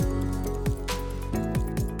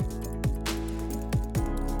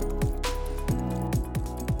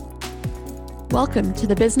Welcome to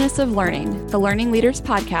the Business of Learning, the Learning Leaders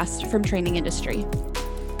podcast from Training Industry.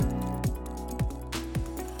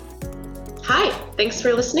 Hi, thanks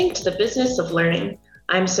for listening to the Business of Learning.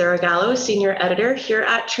 I'm Sarah Gallo, Senior Editor here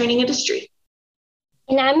at Training Industry.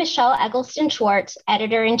 And I'm Michelle Eggleston-Schwartz,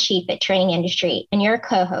 Editor-in-Chief at Training Industry, and your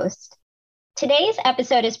co-host. Today's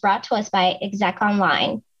episode is brought to us by Exec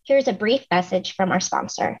Online. Here's a brief message from our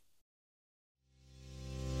sponsor.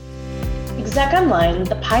 Exec Online,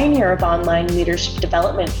 the pioneer of online leadership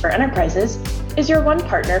development for enterprises, is your one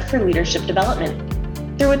partner for leadership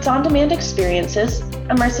development. Through its on-demand experiences,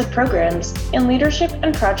 immersive programs, and leadership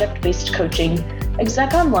and project-based coaching,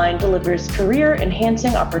 Exec Online delivers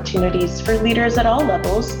career-enhancing opportunities for leaders at all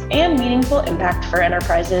levels and meaningful impact for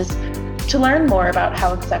enterprises. To learn more about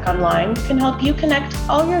how Exec Online can help you connect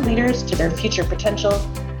all your leaders to their future potential,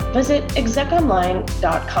 visit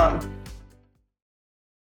execonline.com.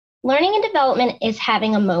 Learning and development is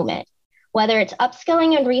having a moment, whether it's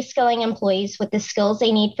upskilling and reskilling employees with the skills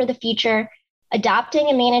they need for the future, adopting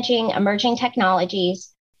and managing emerging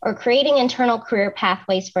technologies, or creating internal career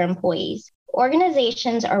pathways for employees.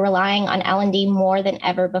 Organizations are relying on L&D more than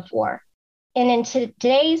ever before. And in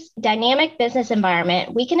today's dynamic business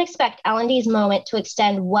environment, we can expect L&D's moment to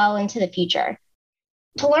extend well into the future.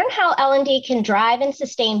 To learn how L&D can drive and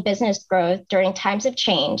sustain business growth during times of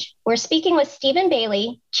change, we're speaking with Stephen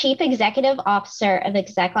Bailey, Chief Executive Officer of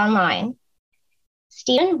Exec Online.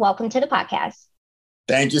 Stephen, welcome to the podcast.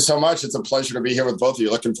 Thank you so much. It's a pleasure to be here with both of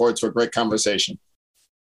you. Looking forward to a great conversation.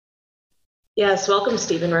 Yes, welcome,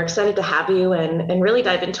 Stephen. We're excited to have you and really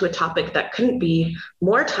dive into a topic that couldn't be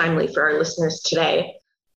more timely for our listeners today.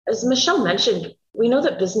 As Michelle mentioned, we know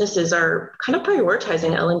that businesses are kind of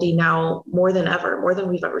prioritizing L&D now more than ever, more than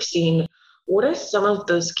we've ever seen. What are some of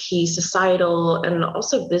those key societal and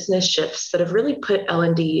also business shifts that have really put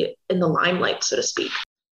L&D in the limelight, so to speak?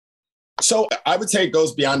 So I would say it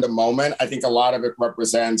goes beyond a moment. I think a lot of it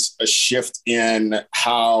represents a shift in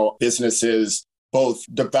how businesses both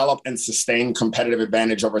develop and sustain competitive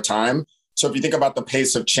advantage over time. So if you think about the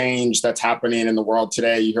pace of change that's happening in the world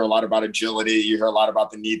today, you hear a lot about agility, you hear a lot about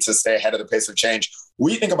the need to stay ahead of the pace of change.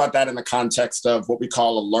 We think about that in the context of what we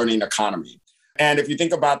call a learning economy. And if you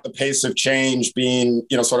think about the pace of change being,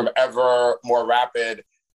 sort of ever more rapid,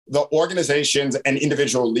 the organizations and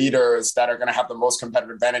individual leaders that are going to have the most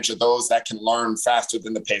competitive advantage are those that can learn faster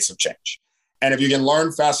than the pace of change. And if you can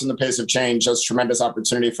learn faster than the pace of change, there's tremendous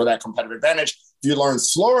opportunity for that competitive advantage. If you learn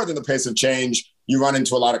slower than the pace of change, you run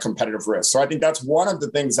into a lot of competitive risk. So I think that's one of the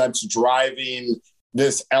things that's driving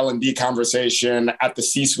this L&D conversation at the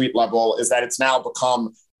C-suite level is that it's now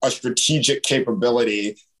become a strategic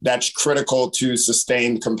capability that's critical to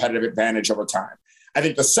sustain competitive advantage over time. I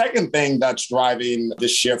think the second thing that's driving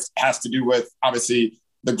this shift has to do with, obviously,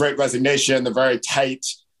 the Great Resignation, the very tight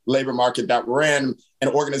labor market that we're in, and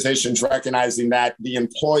organizations recognizing that the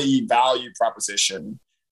employee value proposition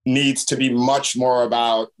needs to be much more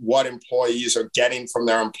about what employees are getting from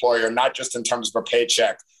their employer, not just in terms of a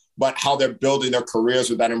paycheck, but how they're building their careers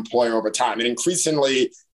with that employer over time. And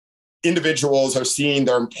increasingly, individuals are seeing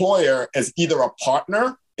their employer as either a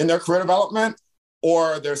partner in their career development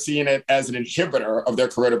or they're seeing it as an inhibitor of their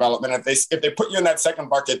career development. If they put you in that second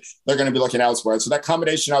bucket, they're going to be looking elsewhere. So that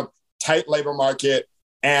combination of tight labor market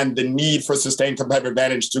and the need for sustained competitive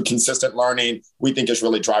advantage through consistent learning, we think is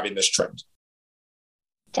really driving this trend.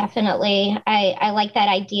 Definitely. I like that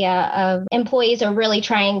idea of employees are really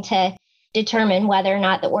trying to determine whether or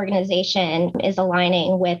not the organization is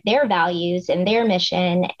aligning with their values and their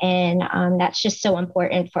mission. And that's just so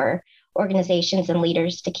important for organizations and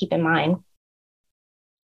leaders to keep in mind.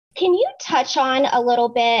 Can you touch on a little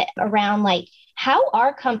bit around how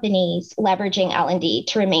are companies leveraging L&D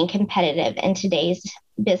to remain competitive in today's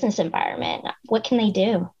business environment? What can they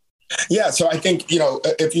do? Yeah, so I think,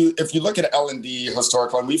 if you look at L&D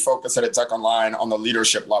historically, and we focus at Exec Online on the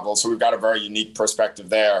leadership level, so we've got a very unique perspective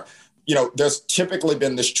there. There's typically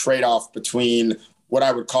been this trade-off between what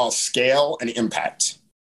I would call scale and impact.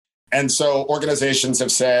 And so organizations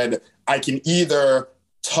have said, I can either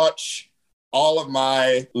touch all of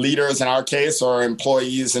my leaders in our case, or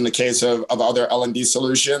employees in the case of other L&D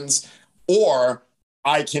solutions, or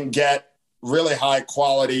I can get really high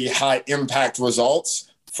quality, high impact results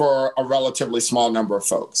for a relatively small number of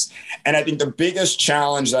folks. And I think the biggest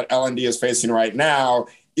challenge that L&D is facing right now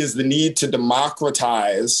is the need to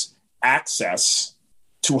democratize access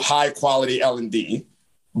to high quality L&D,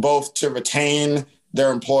 both to retain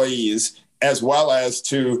their employees as well as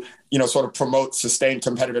to sort of promote sustained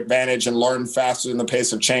competitive advantage and learn faster than the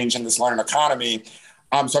pace of change in this learning economy.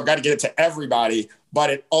 So I've got to get it to everybody, but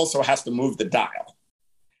it also has to move the dial.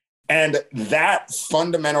 And that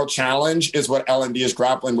fundamental challenge is what L&D is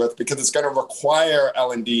grappling with, because it's going to require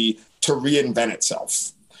L&D to reinvent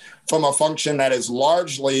itself from a function that is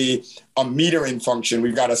largely a metering function.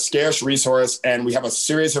 We've got a scarce resource and we have a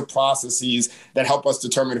series of processes that help us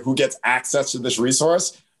determine who gets access to this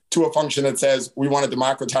resource, to a function that says we want to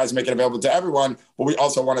democratize, make it available to everyone, but we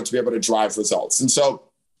also want it to be able to drive results. And so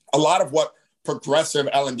a lot of what progressive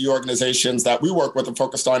L&D organizations that we work with are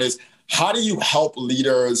focused on is, how do you help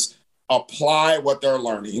leaders apply what they're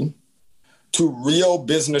learning to real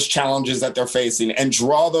business challenges that they're facing and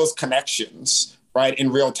draw those connections, right,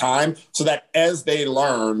 in real time, so that as they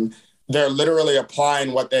learn, they're literally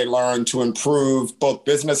applying what they learn to improve both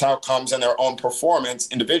business outcomes and their own performance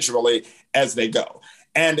individually as they go.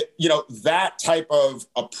 And, that type of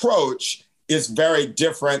approach is very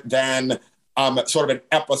different than sort of an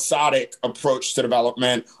episodic approach to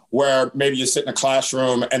development, where maybe you sit in a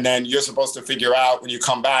classroom and then you're supposed to figure out when you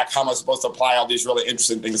come back, how am I supposed to apply all these really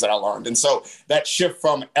interesting things that I learned? And so that shift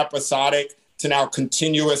from episodic to now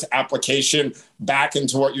continuous application back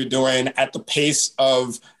into what you're doing at the pace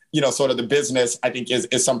of, sort of the business, I think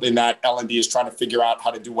is something that L&D is trying to figure out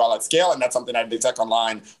how to do well at scale. And that's something that Exec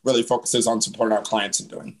Online really focuses on supporting our clients in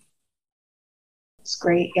doing. That's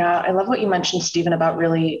great. Yeah, I love what you mentioned, Stephen, about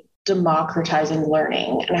really democratizing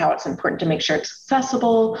learning and how it's important to make sure it's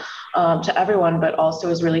accessible to everyone, but also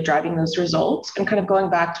is really driving those results. And kind of going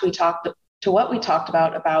back to what we talked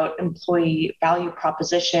about employee value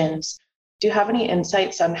propositions, do you have any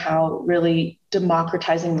insights on how really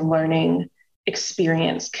democratizing the learning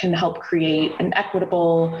experience can help create an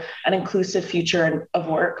equitable and inclusive future of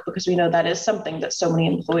work? Because we know that is something that so many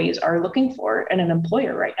employees are looking for in an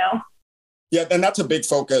employer right now. Yeah, and that's a big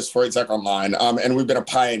focus for Exec Online. And we've been a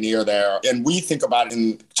pioneer there. And we think about it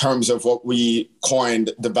in terms of what we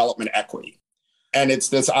coined development equity. And it's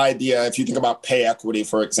this idea, if you think about pay equity,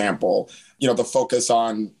 for example, the focus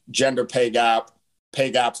on gender pay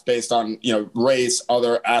gaps based on, race,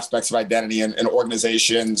 other aspects of identity, and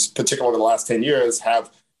organizations, particularly over the last 10 years,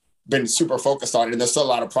 have been super focused on it. And there's still a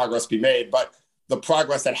lot of progress to be made. But the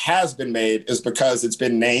progress that has been made is because it's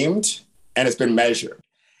been named and it's been measured.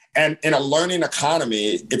 And in a learning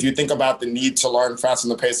economy, if you think about the need to learn fast in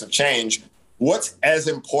the pace of change, what's as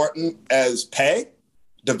important as pay?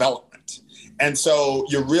 Development. And so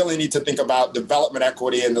you really need to think about development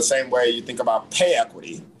equity in the same way you think about pay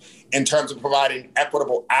equity, in terms of providing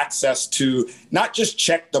equitable access to not just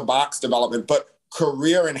check the box development, but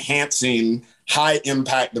career enhancing, high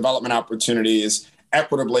impact development opportunities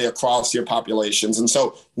equitably across your populations. And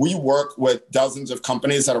so we work with dozens of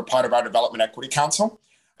companies that are part of our Development Equity Council.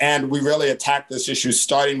 And we really attack this issue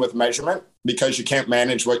starting with measurement, because you can't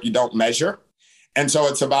manage what you don't measure. And so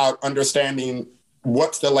it's about understanding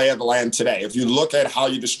what's the lay of the land today. If you look at how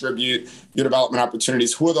you distribute your development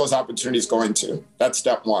opportunities, who are those opportunities going to? That's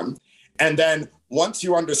step one. And then once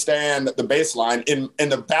you understand the baseline, in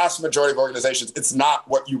the vast majority of organizations, it's not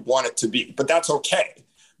what you want it to be, but that's okay.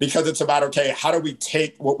 Because it's about, okay, how do we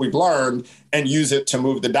take what we've learned and use it to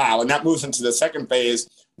move the dial? And that moves into the second phase,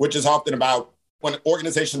 which is often about when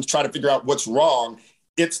organizations try to figure out what's wrong,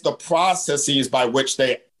 it's the processes by which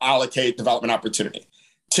they allocate development opportunity.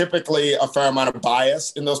 Typically, a fair amount of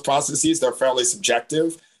bias in those processes. They're fairly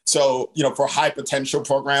subjective. So, for high potential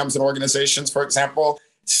programs and organizations, for example,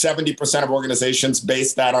 70% of organizations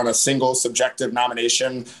base that on a single subjective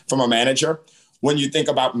nomination from a manager. When you think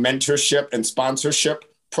about mentorship and sponsorship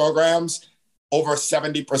programs, over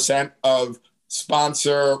 70% of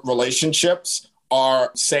sponsor relationships are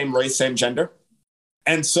same race, same gender.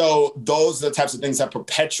 And so those are the types of things that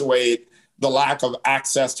perpetuate the lack of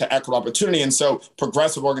access to equitable opportunity. And so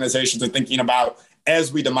progressive organizations are thinking about,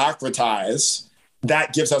 as we democratize,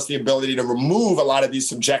 that gives us the ability to remove a lot of these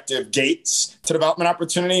subjective gates to development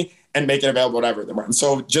opportunity and make it available to everyone. And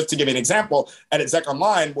so just to give you an example, at Exec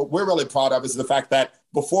Online, what we're really proud of is the fact that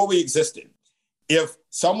before we existed, if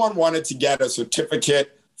someone wanted to get a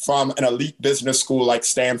certificate from an elite business school like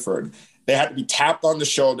Stanford, they had to be tapped on the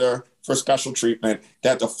shoulder for special treatment. They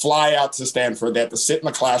had to fly out to Stanford. They had to sit in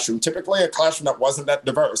a classroom, typically a classroom that wasn't that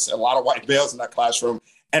diverse, a lot of white males in that classroom.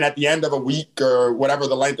 And at the end of a week or whatever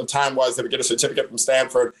the length of time was, they would get a certificate from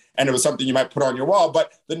Stanford, and it was something you might put on your wall.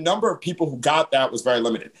 But the number of people who got that was very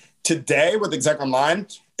limited. Today with Exec Online,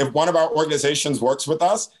 if one of our organizations works with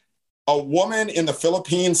us, a woman in the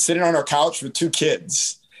Philippines sitting on her couch with 2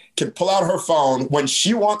 kids can pull out her phone when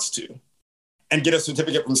she wants to and get a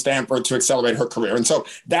certificate from Stanford to accelerate her career. And so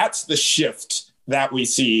that's the shift that we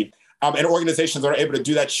see. And organizations that are able to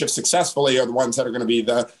do that shift successfully are the ones that are going to be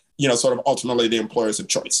the, sort of ultimately the employers of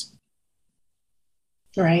choice.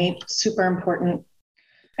 Right. Super important.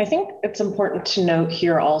 I think it's important to note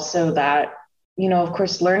here also that, of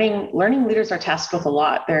course, learning leaders are tasked with a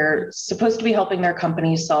lot. They're supposed to be helping their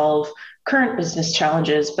companies solve current business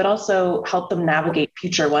challenges, but also help them navigate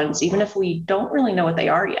future ones, even if we don't really know what they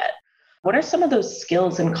are yet. What are some of those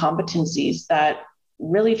skills and competencies that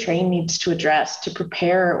really training needs to address to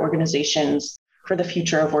prepare organizations for the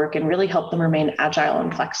future of work and really help them remain agile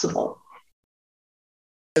and flexible?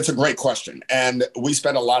 It's a great question. And we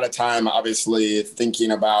spend a lot of time, obviously,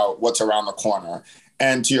 thinking about what's around the corner.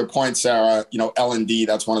 And to your point, Sarah, L&D,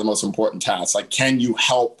 that's one of the most important tasks. Like, can you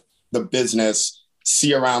help the business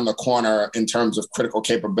see around the corner in terms of critical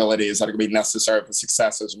capabilities that are going to be necessary for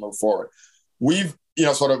success as we move forward? We've,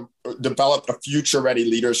 sort of developed a future-ready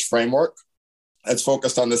leaders framework that's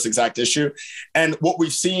focused on this exact issue. And what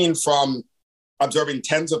we've seen from observing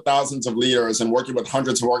tens of thousands of leaders and working with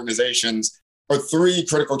hundreds of organizations are three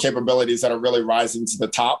critical capabilities that are really rising to the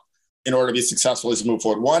top in order to be successful as we move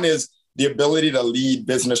forward. One is the ability to lead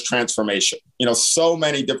business transformation. So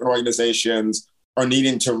many different organizations are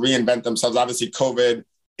needing to reinvent themselves. Obviously, COVID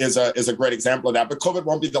is a great example of that, but COVID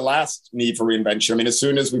won't be the last need for reinvention. I mean, as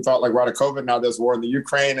soon as we felt like we're out of COVID, now there's war in the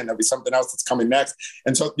Ukraine and there'll be something else that's coming next.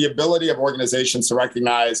 And so the ability of organizations to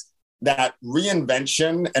recognize that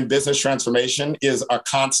reinvention and business transformation is a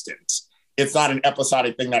constant. It's not an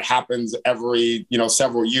episodic thing that happens every,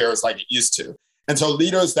 several years like it used to. And so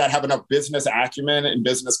leaders that have enough business acumen and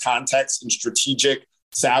business context and strategic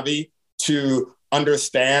savvy to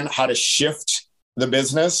understand how to shift the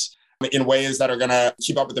business in ways that are going to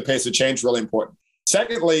keep up with the pace of change, really important.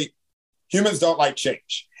 Secondly, humans don't like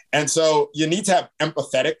change. And so you need to have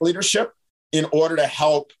empathetic leadership in order to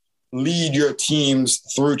help lead your teams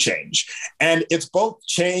through change. And it's both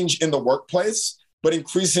change in the workplace, but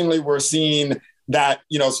increasingly we're seeing that,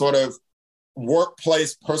 sort of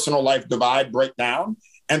workplace personal life divide break down.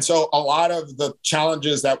 And so a lot of the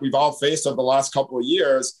challenges that we've all faced over the last couple of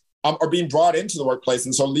years are being brought into the workplace.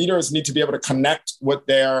 And so leaders need to be able to connect with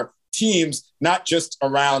their teams, not just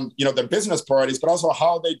around, their business priorities, but also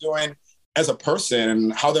how are they doing as a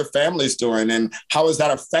person, how their family's doing, and how is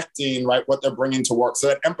that affecting, right, what they're bringing to work. So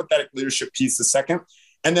that empathetic leadership piece is second.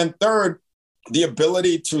 And then third, the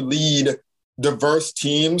ability to lead diverse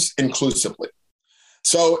teams inclusively.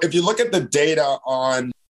 So if you look at the data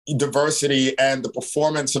on diversity and the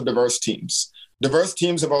performance of diverse teams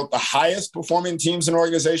are both the highest performing teams in an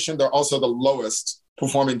organization. They're also the lowest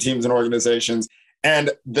performing teams in organizations.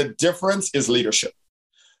 And the difference is leadership.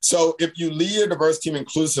 So if you lead a diverse team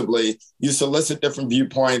inclusively, you solicit different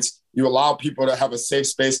viewpoints, you allow people to have a safe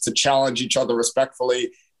space to challenge each other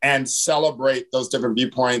respectfully and celebrate those different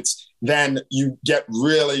viewpoints, then you get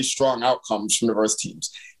really strong outcomes from diverse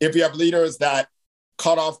teams. If you have leaders that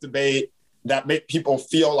cut off debate, that make people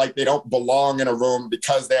feel like they don't belong in a room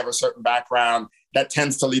because they have a certain background, that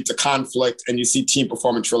tends to lead to conflict, and you see team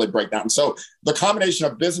performance really break down. So the combination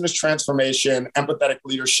of business transformation, empathetic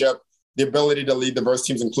leadership, the ability to lead diverse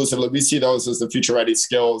teams inclusively, we see those as the future-ready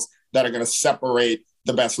skills that are going to separate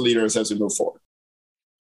the best leaders as we move forward.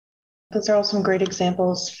 Those are all some great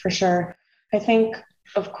examples for sure. I think,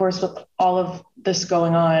 of course, with all of this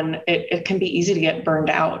going on, it can be easy to get burned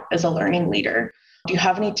out as a learning leader. Do you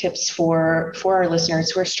have any tips for our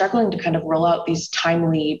listeners who are struggling to kind of roll out these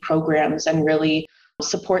timely programs and really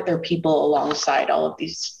support their people alongside all of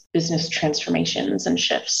these business transformations and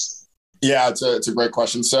shifts? Yeah, it's a great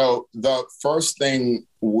question. So the first thing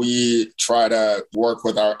we try to work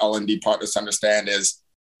with our L&D partners to understand is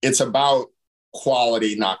it's about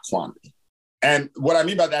quality, not quantity. And what I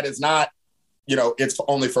mean by that is not, it's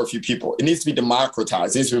only for a few people. It needs to be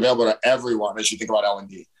democratized. It needs to be available to everyone as you think about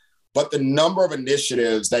L&D. But the number of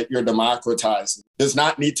initiatives that you're democratizing does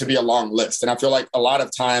not need to be a long list. And I feel like a lot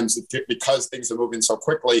of times, because things are moving so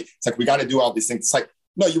quickly, it's like, we got to do all these things. It's like,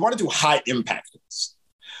 no, you want to do high impact things.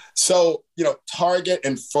 So, target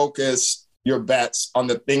and focus your bets on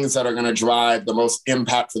the things that are going to drive the most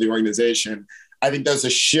impact for the organization. I think there's a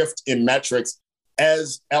shift in metrics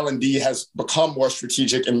as L&D has become more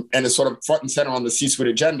strategic and is sort of front and center on the C-suite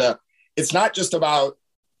agenda. It's not just about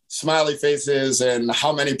smiley faces and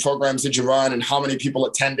how many programs did you run and how many people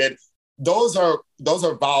attended. Those are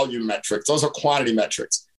volume metrics. Those are quantity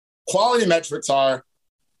metrics. Quality metrics are,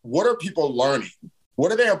 what are people learning?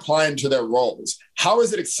 What are they applying to their roles? How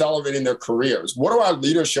is it accelerating their careers? What do our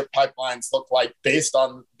leadership pipelines look like based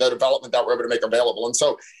on the development that we're able to make available? And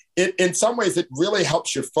so in some ways, it really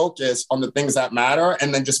helps you focus on the things that matter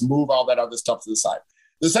and then just move all that other stuff to the side.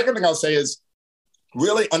 The second thing I'll say is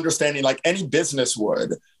really understanding, like any business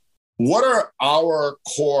would, what are our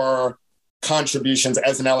core contributions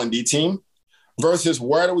as an L&D team versus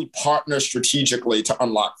where do we partner strategically to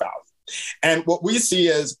unlock value? And what we see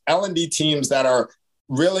is L&D teams that are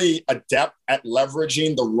really adept at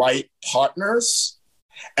leveraging the right partners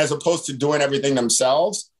as opposed to doing everything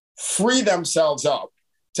themselves, free themselves up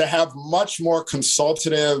to have much more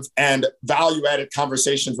consultative and value-added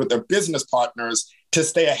conversations with their business partners to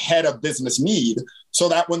stay ahead of business need, so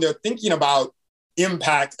that when they're thinking about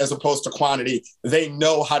impact as opposed to quantity, they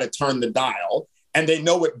know how to turn the dial and they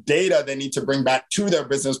know what data they need to bring back to their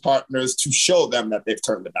business partners to show them that they've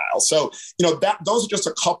turned the dial. So, those are just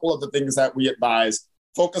a couple of the things that we advise.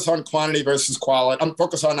 Focus on quantity versus quality.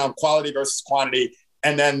 Focus on quality versus quantity.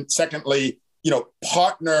 And then secondly,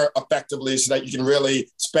 partner effectively so that you can really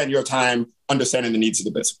spend your time understanding the needs of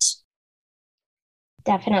the business.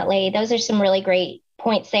 Definitely. Those are some really great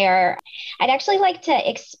points there. I'd actually like to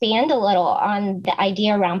expand a little on the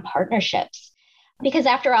idea around partnerships, because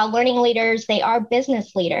after all, learning leaders, they are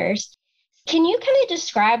business leaders. Can you kind of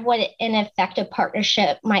describe what an effective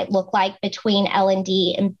partnership might look like between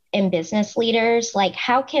L&D and business leaders? Like,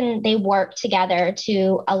 how can they work together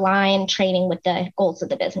to align training with the goals of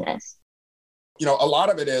the business? A lot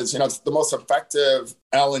of it is, it's the most effective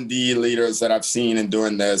L&D leaders that I've seen in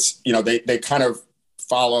doing this. They kind of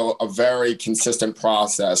follow a very consistent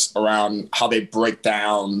process around how they break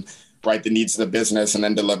down, right, the needs of the business and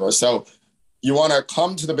then deliver. So you want to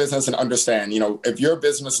come to the business and understand, if you're a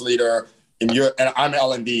business leader and I'm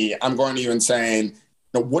L&D, I'm going to you and saying,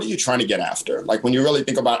 what are you trying to get after? Like when you really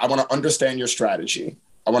think about, I want to understand your strategy.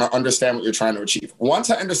 I want to understand what you're trying to achieve. Once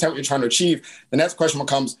I understand what you're trying to achieve, the next question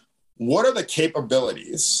becomes, what are the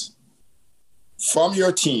capabilities from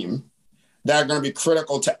your team that are going to be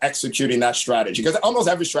critical to executing that strategy? Because almost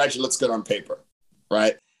every strategy looks good on paper,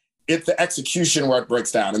 right? It's the execution where it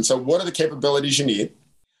breaks down. And so what are the capabilities you need?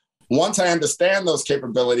 Once I understand those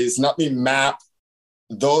capabilities, let me map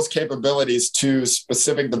those capabilities to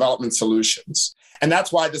specific development solutions. And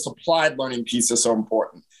that's why this applied learning piece is so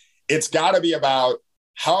important. It's got to be about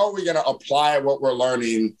how are we going to apply what we're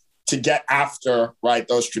learning to get after, right,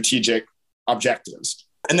 those strategic objectives.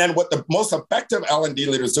 And then what the most effective L&D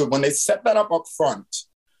leaders do, when they set that up front,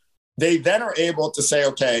 they then are able to say,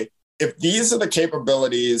 okay, if these are the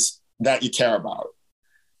capabilities that you care about,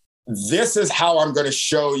 this is how I'm going to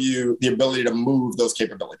show you the ability to move those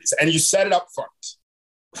capabilities. And you set it up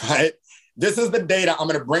front, right? This is the data I'm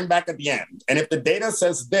going to bring back at the end. And if the data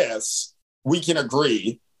says this, we can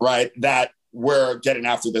agree, right, that we're getting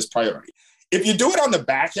after this priority. If you do it on the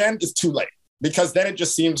back end, it's too late, because then it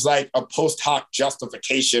just seems like a post hoc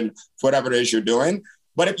justification for whatever it is you're doing.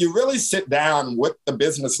 But if you really sit down with the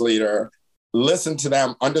business leader, listen to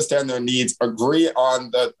them, understand their needs, agree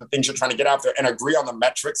on the things you're trying to get after, and agree on the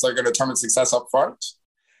metrics that are going to determine success up front,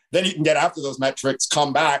 then you can get after those metrics,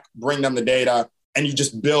 come back, bring them the data, and you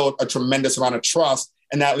just build a tremendous amount of trust.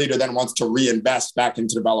 And that leader then wants to reinvest back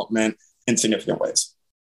into development in significant ways.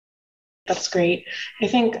 That's great. I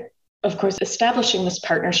think, of course, establishing this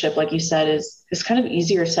partnership, like you said, is kind of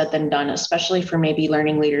easier said than done, especially for maybe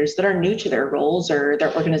learning leaders that are new to their roles or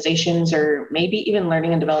their organizations, or maybe even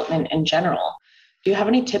learning and development in general. Do you have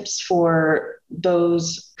any tips for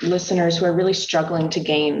those listeners who are really struggling to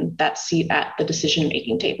gain that seat at the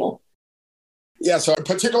decision-making table? Yeah, so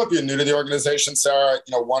particularly if you're new to the organization, Sarah,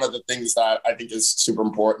 one of the things that I think is super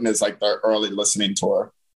important is like the early listening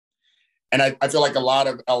tour. And I feel like a lot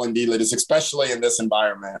of L&D leaders, especially in this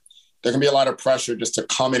environment, there can be a lot of pressure just to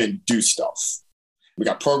come in and do stuff. We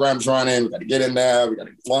got programs running, we got to get in there, we got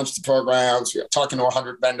to launch the programs, we got talking to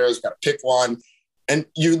 100 vendors, we got to pick one, and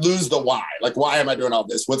you lose the why. Like, why am I doing all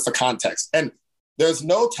this? What's the context? And there's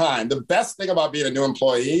no time. The best thing about being a new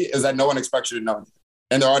employee is that no one expects you to know anything,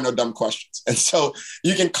 and there are no dumb questions. And so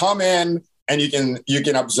you can come in and you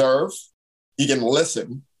can observe, you can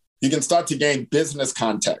listen, you can start to gain business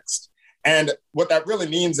context. And what that really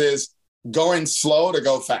means is going slow to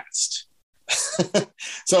go fast.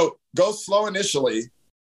 So go slow initially,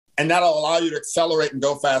 and that'll allow you to accelerate and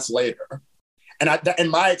go fast later. And in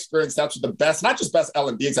my experience, that's what the best, not just best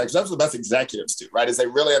L&D executives, that's what the best executives do, right? Is they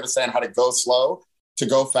really understand how to go slow to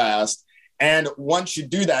go fast. And once you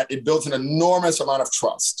do that, it builds an enormous amount of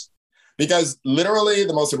trust. Because literally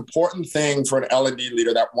the most important thing for an L&D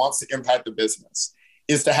leader that wants to impact the business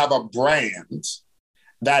is to have a brand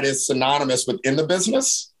that is synonymous within the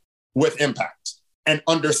business with impact and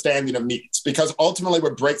understanding of needs. Because ultimately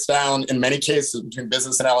what breaks down in many cases between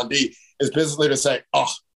business and L&D is business leaders say,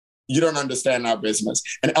 oh, you don't understand our business.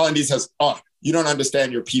 And L&D says, oh, you don't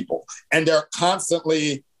understand your people. And they're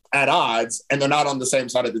constantly at odds and they're not on the same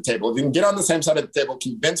side of the table. If you can get on the same side of the table,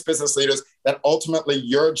 convince business leaders that ultimately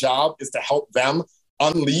your job is to help them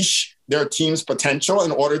unleash their team's potential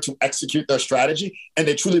in order to execute their strategy, and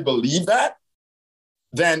they truly believe that,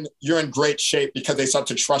 then you're in great shape because they start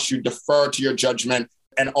to trust you, defer to your judgment,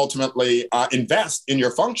 and ultimately invest in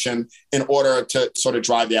your function in order to sort of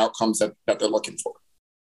drive the outcomes that they're looking for.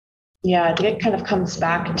 Yeah, I think it kind of comes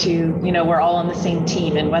back to, we're all on the same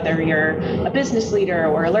team, and whether you're a business leader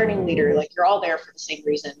or a learning leader, like you're all there for the same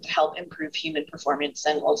reason, to help improve human performance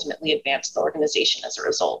and ultimately advance the organization as a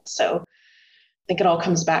result. So I think it all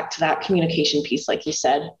comes back to that communication piece, like you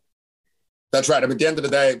said. That's right. I mean, at the end of the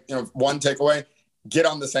day, one takeaway, get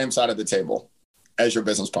on the same side of the table as your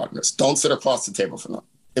business partners. Don't sit across the table from them.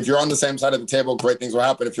 If you're on the same side of the table, great things will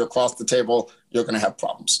happen. If you're across the table, you're going to have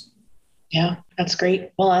problems. Yeah, that's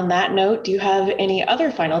great. Well, on that note, do you have any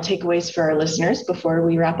other final takeaways for our listeners before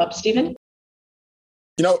we wrap up, Stephen?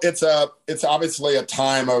 It's obviously a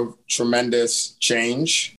time of tremendous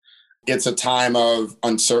change. It's a time of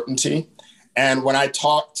uncertainty. And when I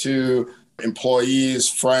talk to employees,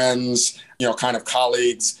 friends, kind of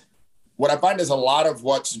colleagues, what I find is a lot of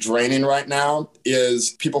what's draining right now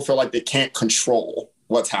is people feel like they can't control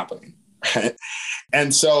what's happening. Right?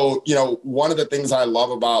 And so, one of the things I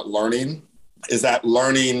love about learning is that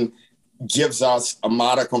learning gives us a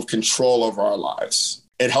modicum of control over our lives.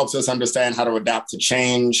 It helps us understand how to adapt to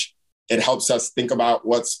change. It helps us think about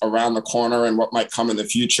what's around the corner and what might come in the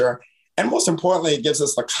future. And most importantly, it gives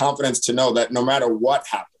us the confidence to know that no matter what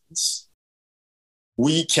happens,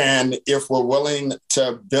 we can, if we're willing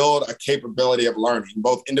to build a capability of learning,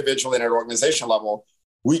 both individually and at an organizational level,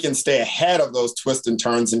 we can stay ahead of those twists and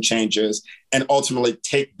turns and changes and ultimately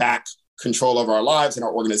take back control of our lives and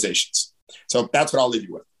our organizations. So that's what I'll leave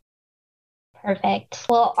you with. Perfect.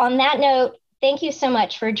 Well, on that note, thank you so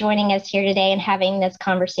much for joining us here today and having this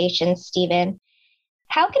conversation, Stephen.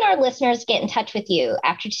 How can our listeners get in touch with you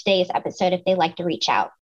after today's episode if they'd like to reach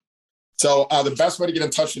out? So the best way to get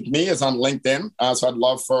in touch with me is on LinkedIn. So I'd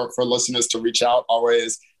love for listeners to reach out.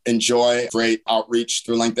 Always enjoy great outreach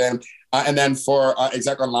through LinkedIn. And then for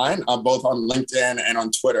Exec Online, both on LinkedIn and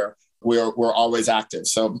on Twitter, we're always active.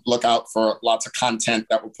 So look out for lots of content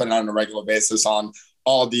that we're putting out on a regular basis on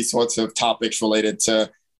all of these sorts of topics related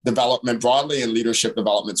to development broadly and leadership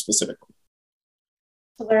development specifically.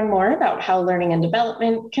 To learn more about how learning and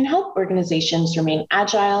development can help organizations remain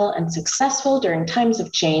agile and successful during times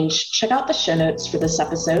of change, check out the show notes for this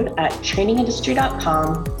episode at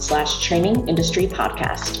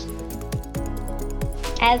trainingindustry.com/trainingindustrypodcast.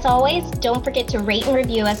 As always, don't forget to rate and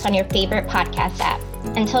review us on your favorite podcast app.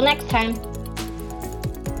 Until next time.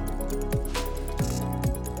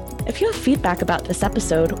 If you have feedback about this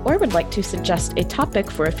episode or would like to suggest a topic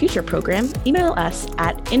for a future program, email us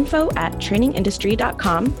at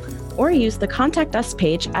info@trainingindustry.com or use the Contact Us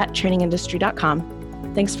page at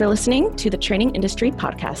trainingindustry.com. Thanks for listening to the Training Industry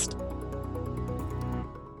Podcast.